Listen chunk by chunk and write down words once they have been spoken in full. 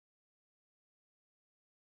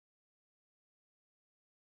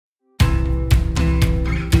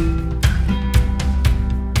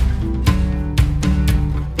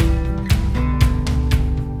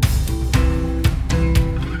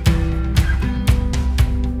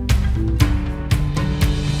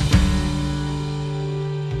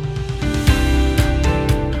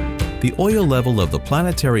The oil level of the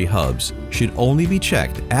planetary hubs should only be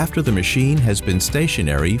checked after the machine has been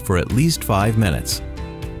stationary for at least 5 minutes.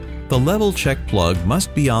 The level check plug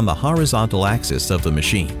must be on the horizontal axis of the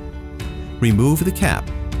machine. Remove the cap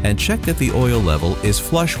and check that the oil level is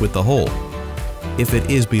flush with the hole. If it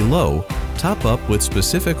is below, top up with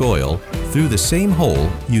specific oil through the same hole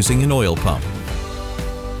using an oil pump.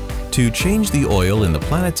 To change the oil in the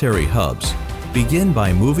planetary hubs, begin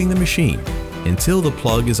by moving the machine until the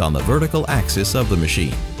plug is on the vertical axis of the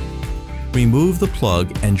machine. Remove the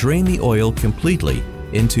plug and drain the oil completely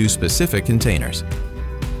into specific containers.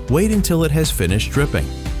 Wait until it has finished dripping.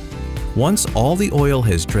 Once all the oil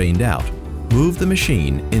has drained out, move the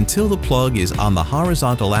machine until the plug is on the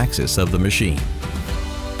horizontal axis of the machine.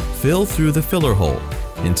 Fill through the filler hole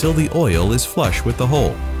until the oil is flush with the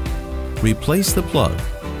hole. Replace the plug.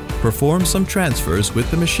 Perform some transfers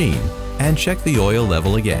with the machine and check the oil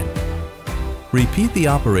level again. Repeat the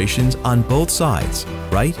operations on both sides,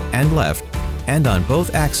 right and left, and on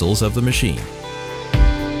both axles of the machine.